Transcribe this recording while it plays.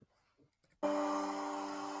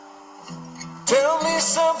Tell me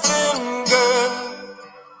something, girl.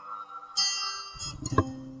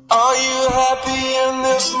 Are you happy in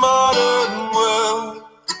this modern world?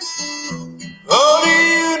 Or do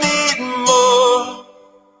you need more?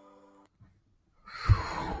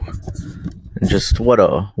 Just what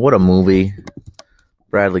a movie.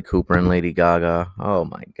 Bradley Cooper and Lady Gaga. Oh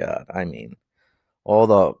my god. I mean, all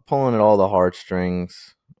the pulling at all the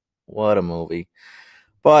heartstrings. What a movie.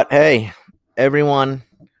 But hey, everyone,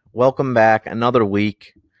 welcome back. Another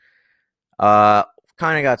week. Uh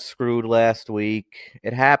kind of got screwed last week.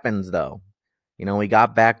 It happens though. We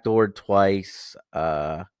got backdoored twice.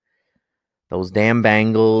 Those damn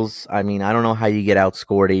Bengals. I mean, I don't know how you get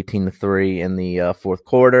outscored 18-3 in the fourth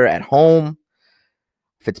quarter at home.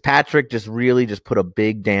 Fitzpatrick just put a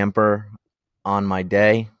big damper on my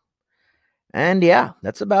day. And yeah,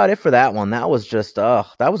 that's about it for that one. That was just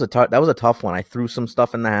that was a tough one. I threw some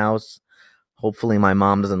stuff in the house. Hopefully my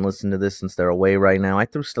mom doesn't listen to this since they're away right now. I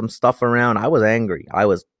threw some stuff around. I was angry. I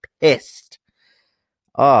was pissed.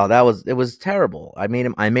 Oh, it was terrible. I made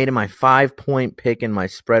him my 5-point pick in my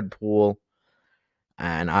spread pool,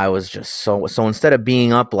 and I was just so instead of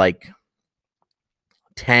being up like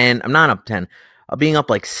 10, I'm not up 10. Being up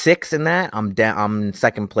like 6 in that, I'm in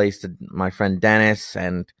second place to my friend Dennis,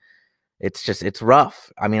 and it's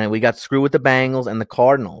rough. I mean, we got screwed with the Bengals, and the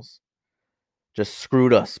Cardinals just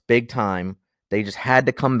screwed us big time. They just had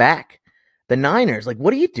to come back. The Niners, like,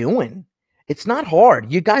 what are you doing? It's not hard.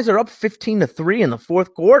 You guys are up 15-3 in the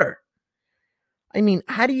fourth quarter. I mean,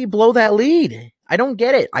 how do you blow that lead? I don't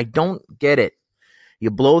get it.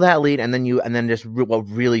 You blow that lead, and then what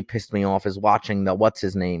really pissed me off is watching what's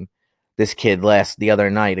his name, this kid the other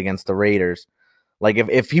night against the Raiders. Like,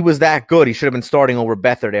 if he was that good, he should have been starting over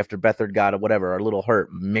Beathard after Beathard got a little hurt.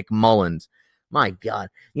 McMullins. My God.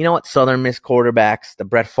 You know what? Southern Miss quarterbacks, the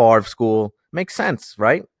Brett Favre school. Makes sense,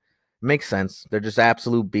 right? Makes sense. They're just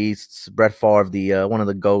absolute beasts. Brett Favre, the one of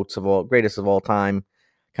the greatest of all time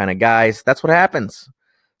kind of guys. That's what happens.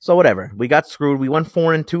 So whatever. We got screwed. We went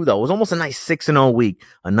 4-2 though. It was almost a nice 6-0 week.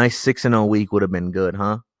 A nice 6-0 week would have been good,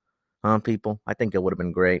 huh? Huh, people? I think it would have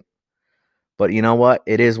been great. But you know what?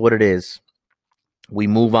 It is what it is. We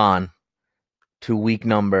move on to week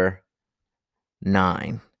number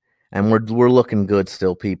 9. And we're looking good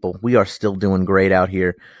still, people. We are still doing great out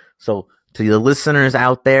here. So to the listeners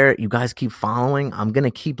out there, you guys keep following. I'm going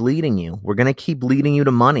to keep leading you. We're going to keep leading you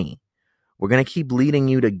to money. We're going to keep leading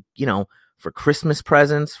you to, for Christmas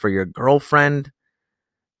presents, for your girlfriend,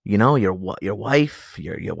 your wife,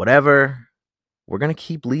 your whatever. We're going to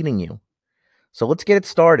keep leading you. So let's get it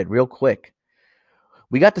started real quick.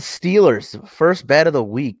 We got the Steelers, first bet of the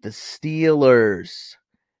week, the Steelers.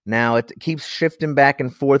 Now it keeps shifting back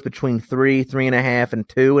and forth between 3.5, and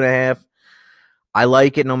 2.5. I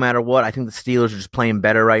like it no matter what. I think the Steelers are just playing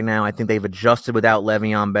better right now. I think they've adjusted without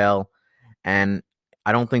Le'Veon Bell, and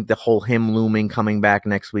I don't think the whole him looming coming back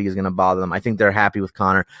next week is going to bother them. I think they're happy with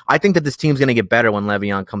Connor. I think that this team's going to get better when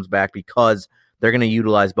Le'Veon comes back because they're going to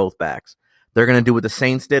utilize both backs. They're going to do what the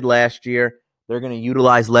Saints did last year. They're going to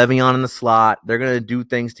utilize Le'Veon in the slot. They're going to do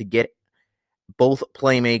things to get both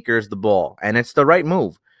playmakers the ball, and it's the right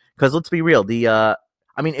move. Because let's be real,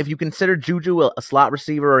 if you consider Juju a slot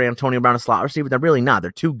receiver or Antonio Brown a slot receiver, they're really not.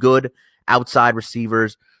 They're two good outside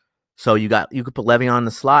receivers. So you could put Le'Veon in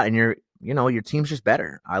the slot, and your team's just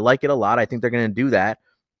better. I like it a lot. I think they're going to do that.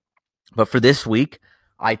 But for this week,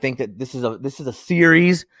 I think that this is a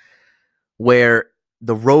series where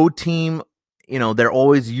the road team, they're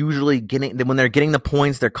always usually when they're getting the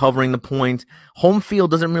points, they're covering the points. Home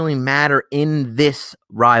field doesn't really matter in this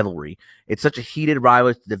rivalry. It's such a heated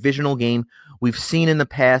rivalry. It's a divisional game. We've seen in the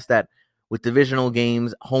past that with divisional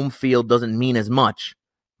games, home field doesn't mean as much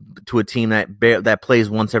to a team that plays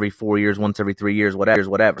once every 4 years, once every 3 years, whatever.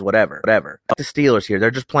 The Steelers here, they're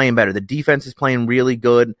just playing better. The defense is playing really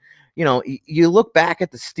good. You look back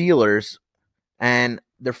at the Steelers, and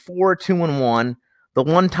they're 4-2-1. The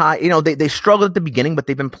one tie, they struggled at the beginning, but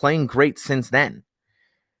they've been playing great since then.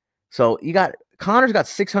 So Connor's got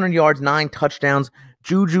 600 yards, 9 touchdowns.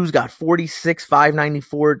 Juju's got 46,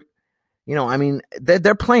 594.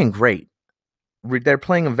 They're playing great. They're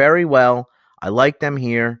playing very well. I like them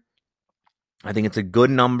here. I think it's a good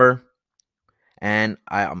number. And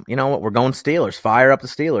you know what? We're going Steelers. Fire up the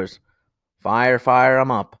Steelers. Fire them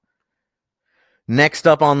up. Next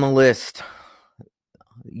up on the list,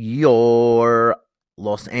 your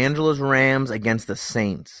Los Angeles Rams against the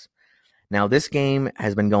Saints. Now, this game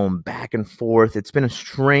has been going back and forth. It's been a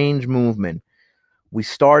strange movement. We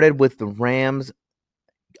started with the Rams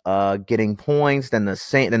getting points, then the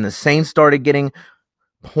Saints started getting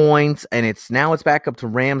points, and it's back up to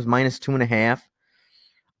Rams -2.5.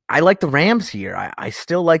 I like the Rams here. I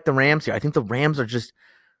still like the Rams here. I think the Rams are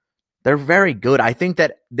they're very good. I think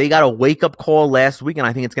that they got a wake-up call last week, and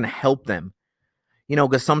I think it's going to help them.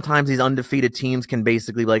 Because sometimes these undefeated teams can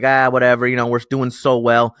basically be like, whatever, we're doing so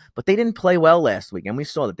well. But they didn't play well last week, and we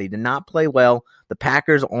saw that they did not play well. The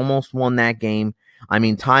Packers almost won that game. I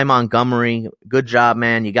mean, Ty Montgomery, good job,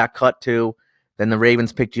 man. You got cut too. Then the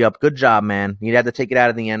Ravens picked you up. Good job, man. You had to take it out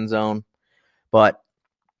of the end zone. But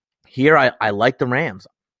here I like the Rams.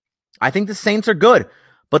 I think the Saints are good,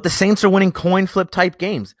 but the Saints are winning coin flip type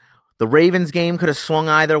games. The Ravens game could have swung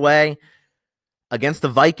either way. Against the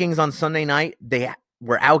Vikings on Sunday night, they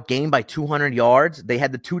were outgained by 200 yards. They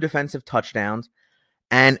had the 2 defensive touchdowns.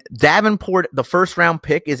 And Davenport, the first-round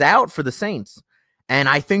pick, is out for the Saints. And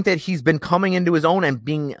I think that he's been coming into his own and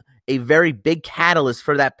being a very big catalyst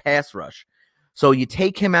for that pass rush. So you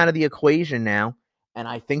take him out of the equation now, and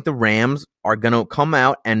I think the Rams are going to come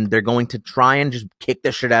out and they're going to try and just kick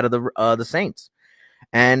the shit out of the Saints.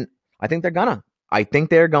 And I think they're going to. I think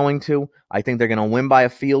they're going to win by a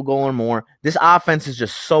field goal or more. This offense is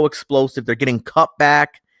just so explosive. They're getting Kupp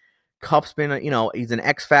back. Kupp's been, he's an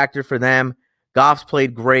X factor for them. Goff's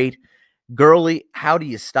played great. Gurley, how do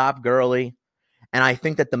you stop Gurley? And I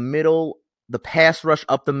think that the pass rush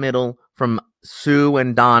up the middle from Sue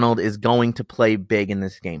and Donald is going to play big in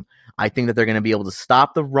this game. I think that they're going to be able to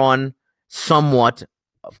stop the run somewhat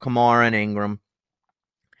of Kamara and Ingram.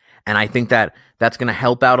 And I think that that's going to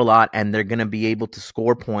help out a lot, and they're going to be able to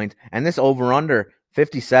score points. And this over-under,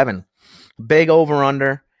 57. Big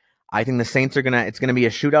over-under. I think the Saints it's going to be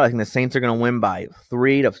a shootout. I think the Saints are going to win by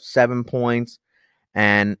 3 to 7 points.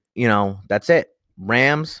 And, that's it.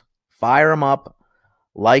 Rams, fire them up.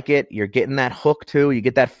 Like it. You're getting that hook, too. You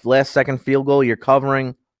get that last-second field goal. You're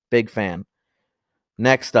covering. Big fan.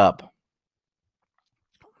 Next up,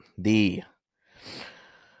 the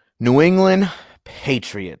New England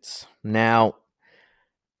Patriots. Now,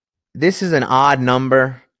 this is an odd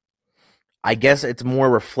number. I guess it's more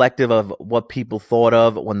reflective of what people thought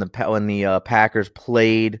of when the Packers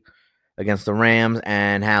played against the Rams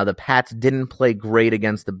and how the Pats didn't play great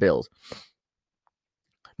against the Bills.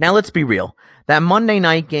 Now, let's be real. That Monday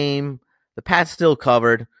night game, the Pats still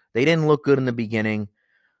covered. They didn't look good in the beginning.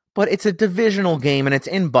 But it's a divisional game, and it's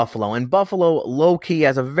in Buffalo. And Buffalo, low-key,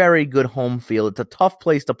 has a very good home field. It's a tough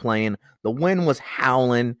place to play in. The wind was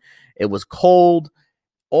howling. It was cold.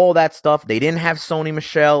 All that stuff. They didn't have Sony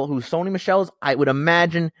Michel, I would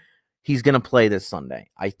imagine he's going to play this Sunday.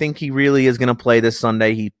 I think he really is going to play this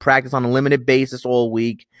Sunday. He practiced on a limited basis all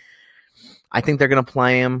week. I think they're going to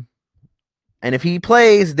play him. And if he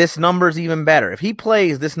plays, this number's even better. If he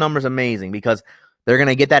plays, this number's amazing because they're going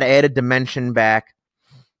to get that added dimension back.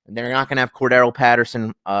 They're not going to have Cordero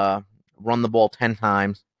Patterson run the ball 10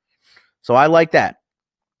 times. So I like that.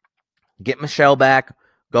 Get Michelle back.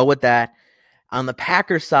 Go with that. On the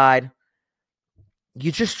Packers side,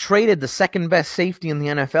 you just traded the second best safety in the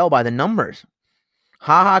NFL by the numbers.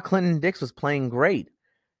 Clinton Dix was playing great.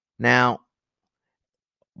 Now,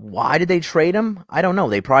 why did they trade him? I don't know.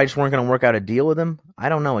 They probably just weren't going to work out a deal with him. I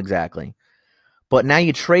don't know exactly. But now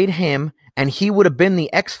you trade him, and he would have been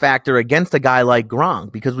the X factor against a guy like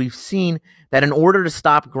Gronk because we've seen that in order to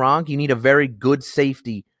stop Gronk, you need a very good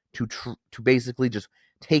safety to basically just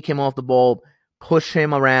take him off the ball, push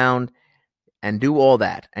him around, and do all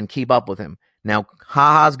that and keep up with him. Now,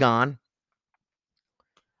 HaHa's gone.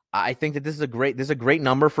 I think that this is a great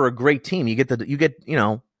number for a great team. You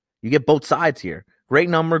get both sides here. Great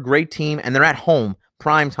number, great team, and they're at home,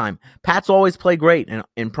 prime time. Pats always play great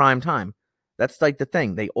in prime time. That's like the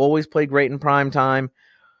thing. They always play great in prime time.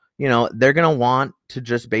 They're going to want to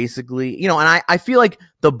just basically, and I feel like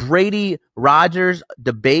the Brady-Rodgers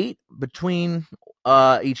debate between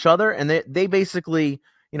each other, and they basically,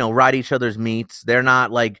 ride each other's meats. They're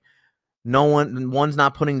not like, one's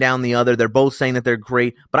not putting down the other. They're both saying that they're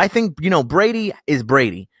great. But I think, Brady is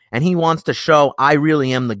Brady, and he wants to show I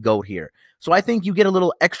really am the GOAT here. So I think you get a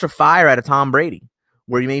little extra fire out of Tom Brady,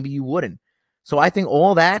 where maybe you wouldn't. So I think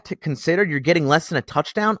all that considered, you're getting less than a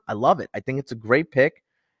touchdown. I love it. I think it's a great pick.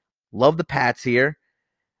 Love the Pats here.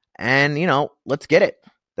 And, let's get it.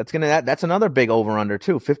 That's another big over-under,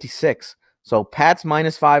 too, 56. So Pats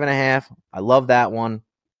minus 5.5. I love that one.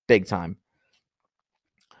 Big time.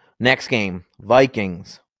 Next game,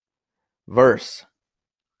 Vikings versus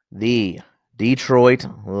the Detroit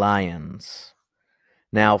Lions.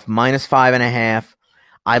 Now, minus 5.5.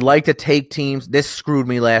 I'd like to take teams. This screwed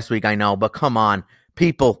me last week, I know, but come on.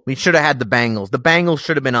 People, we should have had the Bengals. The Bengals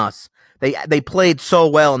should have been us. They played so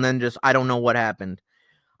well, and then just, I don't know what happened.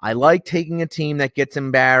 I like taking a team that gets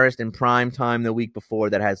embarrassed in prime time the week before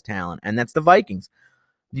that has talent, and that's the Vikings.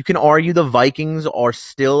 You can argue the Vikings are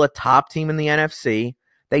still a top team in the NFC.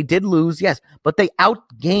 They did lose, yes, but they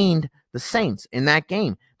outgained the Saints in that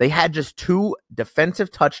game. They had just 2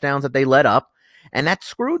 defensive touchdowns that they let up, and that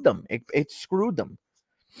screwed them. It screwed them.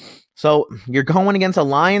 So you're going against a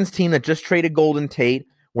Lions team that just traded Golden Tate.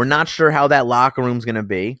 We're not sure how that locker room's going to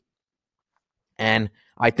be. And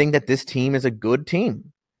I think that this team is a good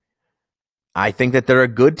team. I think that they're a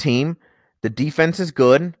good team. The defense is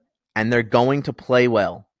good, and they're going to play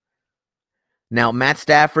well. Now, Matt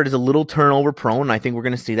Stafford is a little turnover prone, and I think we're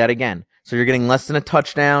going to see that again. So you're getting less than a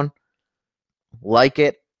touchdown. Like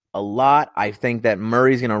it a lot. I think that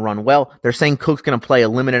Murray's going to run well. They're saying Cook's going to play a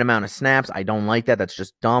limited amount of snaps. I don't like that. That's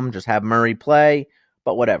just dumb. Just have Murray play.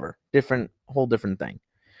 But whatever. Whole different thing.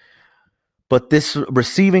 But this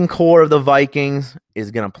receiving core of the Vikings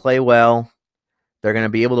is going to play well. They're going to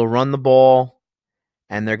be able to run the ball,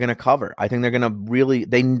 and they're going to cover. I think they're going to really –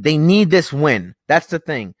 they need this win. That's the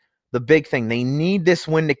thing. The big thing. They need this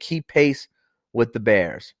win to keep pace with the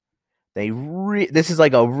Bears. This is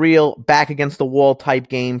like a real back against the wall type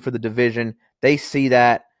game for the division. They see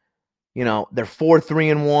that. You know, they're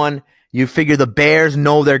 4-3-1. You figure the Bears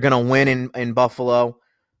know they're going to win in Buffalo.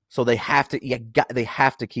 So they have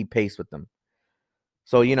to keep pace with them.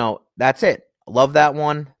 So, you know, that's it. Love that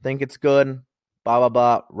one. Think it's good. Blah, blah,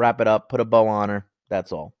 blah. Wrap it up. Put a bow on her.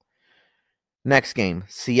 That's all. Next game.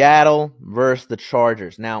 Seattle versus the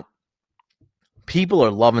Chargers. Now, people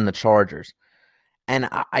are loving the Chargers. And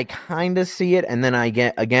I kind of see it. And then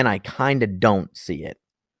I kind of don't see it.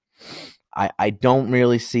 I don't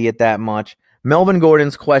really see it that much. Melvin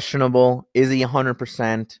Gordon's questionable. Is he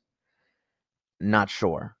 100%? Not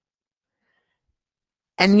sure.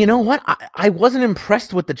 And you know what? I wasn't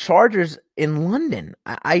impressed with the Chargers in London.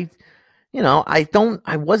 I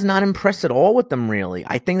was not impressed at all with them, really.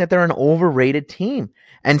 I think that they're an overrated team.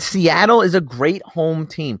 And Seattle is a great home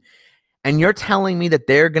team. And you're telling me that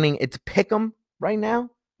it's pick'em right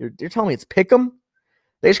now? You're telling me it's pick'em?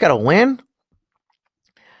 They just got to win?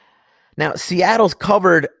 Now, Seattle's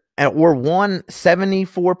covered or won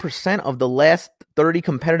 74% of the last 30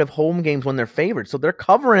 competitive home games when they're favored. So they're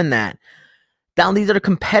covering that. Now, these are the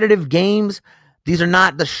competitive games. These are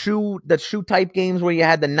not the shoe type games where you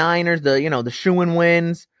had the Niners, the shoe-in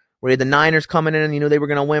wins, where you had the Niners coming in and you knew they were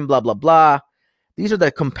going to win, blah, blah, blah. These are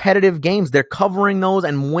the competitive games. They're covering those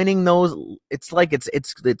and winning those. It's like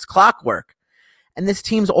it's clockwork. And this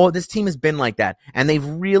team has been like that. And they've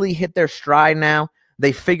really hit their stride now.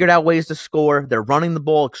 They figured out ways to score. They're running the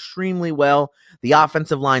ball extremely well. The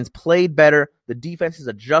offensive line's played better. The defense is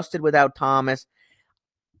adjusted without Thomas.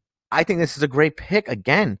 I think this is a great pick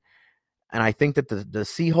again. And I think that the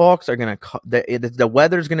Seahawks are going to – the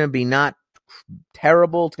weather's going to be not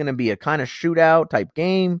terrible. It's going to be a kind of shootout type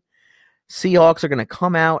game. Seahawks are going to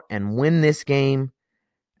come out and win this game.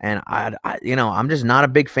 And, I'm just not a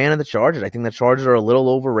big fan of the Chargers. I think the Chargers are a little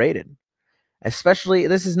overrated. Especially,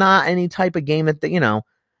 this is not any type of game that,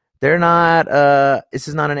 they're not this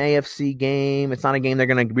is not an AFC game. It's not a game they're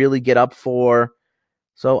going to really get up for.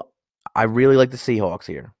 So I really like the Seahawks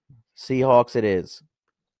here. Seahawks it is.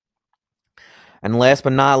 And last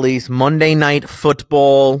but not least, Monday Night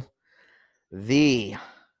Football. The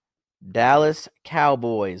Dallas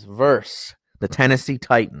Cowboys versus the Tennessee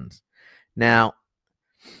Titans. Now,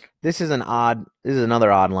 this is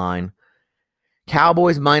another odd line.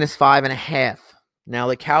 Cowboys minus 5.5. Now,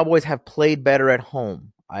 the Cowboys have played better at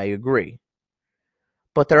home. I agree.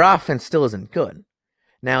 But their offense still isn't good.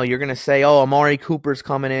 Now, you're going to say, Amari Cooper's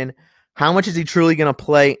coming in. How much is he truly going to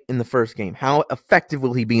play in the first game? How effective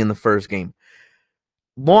will he be in the first game?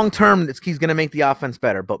 Long term, he's going to make the offense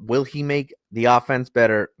better. But will he make the offense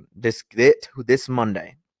better this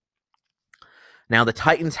Monday? Now, the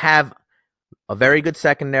Titans have a very good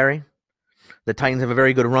secondary. The Titans have a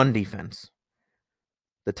very good run defense.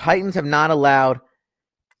 The Titans have not allowed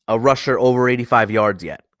a rusher over 85 yards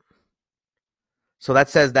yet. So that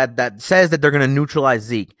says that they're going to neutralize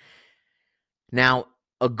Zeke. Now,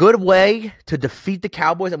 a good way to defeat the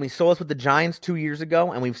Cowboys, and we saw this with the Giants 2 years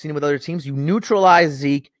ago, and we've seen it with other teams, you neutralize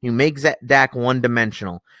Zeke, you make Dak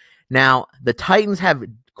one-dimensional. Now, the Titans have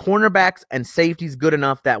cornerbacks and safeties good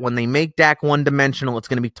enough that when they make Dak one-dimensional, it's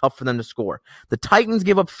going to be tough for them to score. The Titans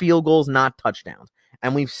give up field goals, not touchdowns,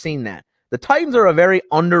 and we've seen that. The Titans are a very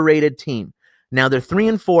underrated team. Now, they're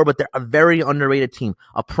 3-4, but they're a very underrated team.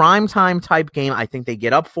 A primetime type game, I think they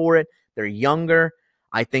get up for it. They're younger.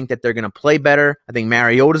 I think that they're going to play better. I think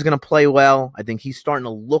Mariota's going to play well. I think he's starting to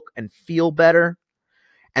look and feel better.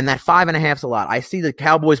 And that 5.5 is a lot. I see the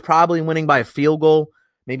Cowboys probably winning by a field goal,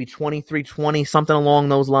 maybe 23-20, something along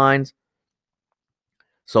those lines.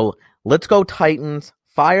 So let's go Titans.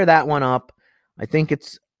 Fire that one up. I think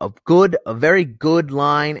it's a very good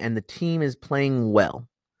line, and the team is playing well.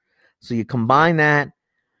 So you combine that,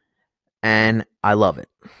 and I love it.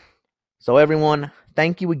 So everyone,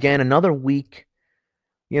 thank you again. Another week.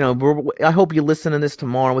 I hope you listen to this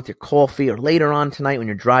tomorrow with your coffee or later on tonight when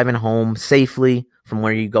you're driving home safely from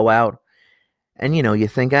where you go out. And, you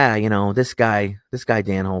think, this guy,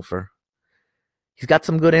 Dan Hofer, he's got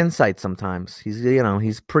some good insight sometimes.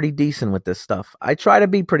 He's pretty decent with this stuff. I try to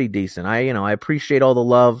be pretty decent. I appreciate all the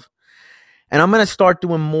love. And I'm going to start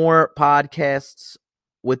doing more podcasts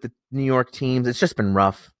with the New York teams. It's just been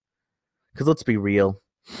rough. Because let's be real.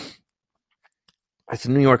 As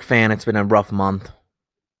a New York fan, it's been a rough month.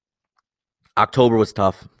 October was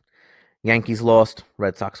tough. Yankees lost.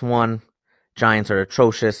 Red Sox won. Giants are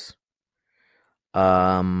atrocious.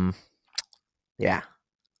 Yeah.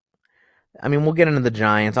 I mean, we'll get into the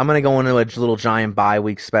Giants. I'm going to go into a little Giant bye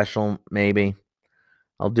week special, maybe.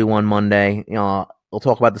 I'll do one Monday. We'll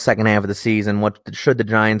talk about the second half of the season. What should the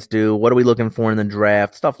Giants do? What are we looking for in the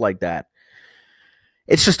draft? Stuff like that.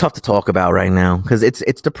 It's just tough to talk about right now because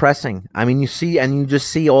it's depressing. I mean, you just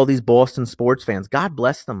see all these Boston sports fans. God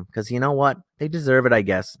bless them, because you know what? They deserve it, I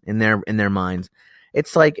guess, in their minds.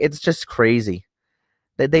 It's just crazy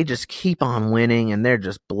that they just keep on winning and they're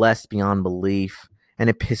just blessed beyond belief, and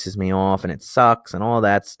it pisses me off and it sucks and all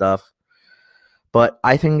that stuff. But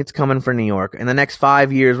I think it's coming for New York. In the next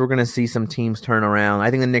 5 years, we're going to see some teams turn around.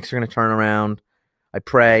 I think the Knicks are going to turn around. I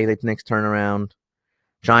pray that the Knicks turn around.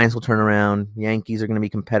 Giants will turn around. Yankees are going to be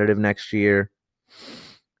competitive next year.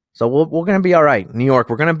 So we're going to be all right. New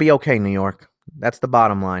York, we're going to be okay, New York. That's the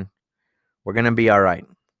bottom line. We're going to be all right.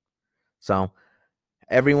 So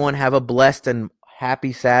everyone have a blessed and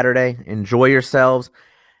happy Saturday. Enjoy yourselves.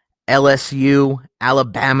 LSU,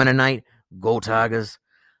 Alabama tonight. Go Tigers.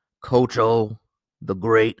 Coach O, the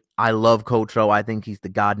great. I love Coach O. I think he's the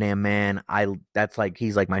goddamn man.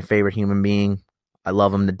 He's like my favorite human being. I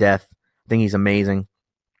love him to death. I think he's amazing.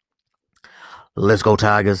 Let's go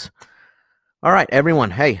Tigers. All right,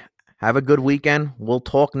 everyone. Hey, have a good weekend. We'll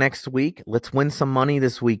talk next week. Let's win some money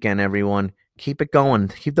this weekend, everyone. Keep it going.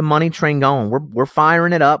 Keep the money train going. We're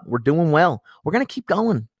firing it up. We're doing well. We're going to keep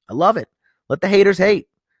going. I love it. Let the haters hate.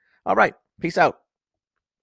 All right. Peace out.